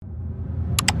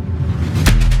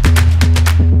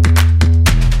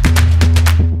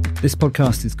This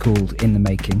podcast is called In the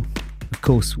Making. Of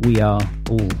course, we are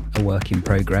all a work in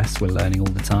progress. We're learning all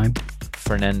the time.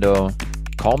 Fernando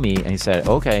called me and he said,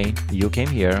 okay, you came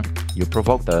here, you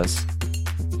provoked us,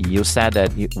 you said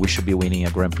that we should be winning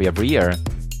a Grand Prix every year.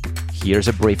 Here's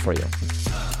a brief for you.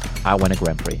 I won a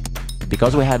Grand Prix.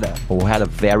 Because we had a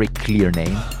very clear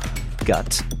name,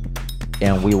 Gut,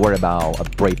 and we were about a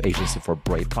brave agency for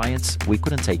brave clients, we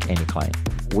couldn't take any client.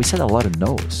 We said a lot of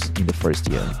no's in the first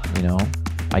year,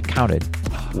 I counted.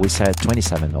 We said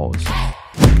 27 no's.